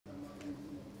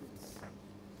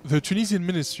The Tunisian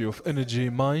Ministry of Energy,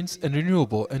 Mines and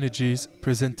Renewable Energies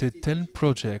presented 10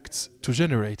 projects to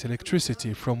generate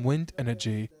electricity from wind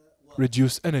energy,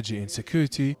 reduce energy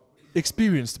insecurity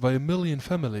experienced by 1 million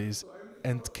families,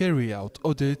 and carry out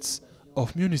audits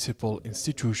of municipal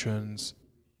institutions.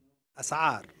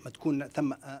 The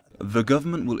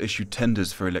government will issue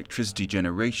tenders for electricity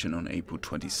generation on April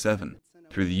 27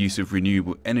 through the use of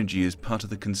renewable energy as part of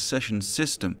the concession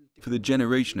system for the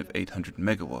generation of 800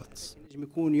 megawatts.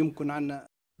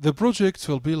 The projects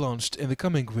will be launched in the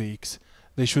coming weeks.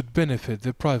 They should benefit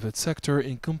the private sector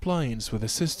in compliance with a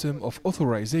system of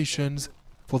authorizations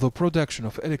for the production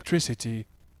of electricity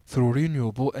through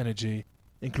renewable energy,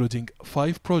 including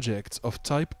 5 projects of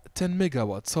type 10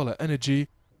 megawatt solar energy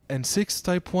and 6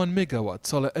 type 1 megawatt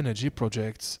solar energy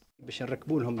projects.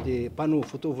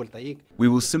 We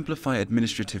will simplify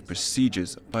administrative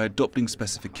procedures by adopting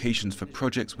specifications for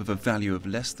projects with a value of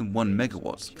less than 1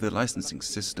 megawatt for the licensing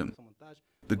system.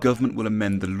 The government will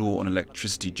amend the law on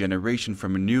electricity generation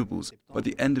from renewables by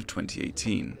the end of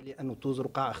 2018.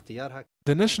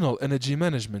 The National Energy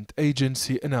Management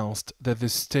Agency announced that the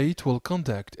state will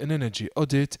conduct an energy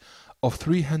audit of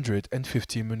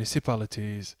 350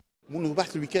 municipalities.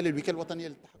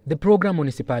 The Program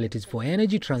Municipalities for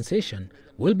Energy Transition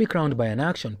will be crowned by an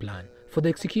action plan for the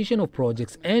execution of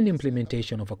projects and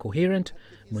implementation of a coherent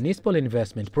municipal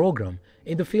investment program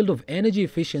in the field of energy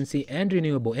efficiency and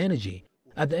renewable energy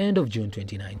at the end of June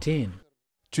 2019.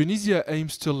 Tunisia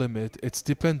aims to limit its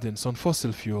dependence on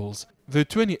fossil fuels. The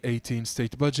 2018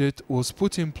 state budget was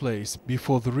put in place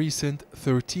before the recent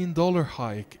 $13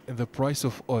 hike in the price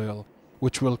of oil,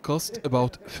 which will cost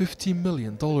about $50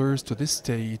 million to the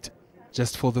state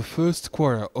just for the first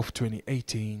quarter of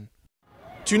 2018.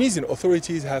 Tunisian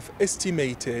authorities have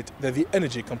estimated that the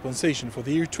energy compensation for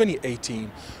the year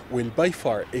 2018 will by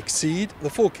far exceed the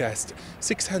forecast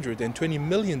 $620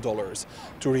 million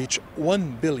to reach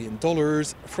 $1 billion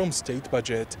from state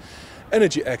budget.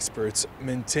 Energy experts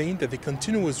maintain that the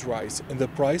continuous rise in the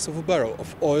price of a barrel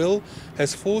of oil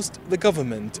has forced the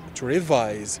government to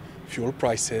revise fuel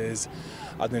prices.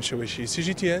 Adnen, Chaouachi,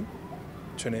 CGTN,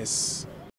 Tunis.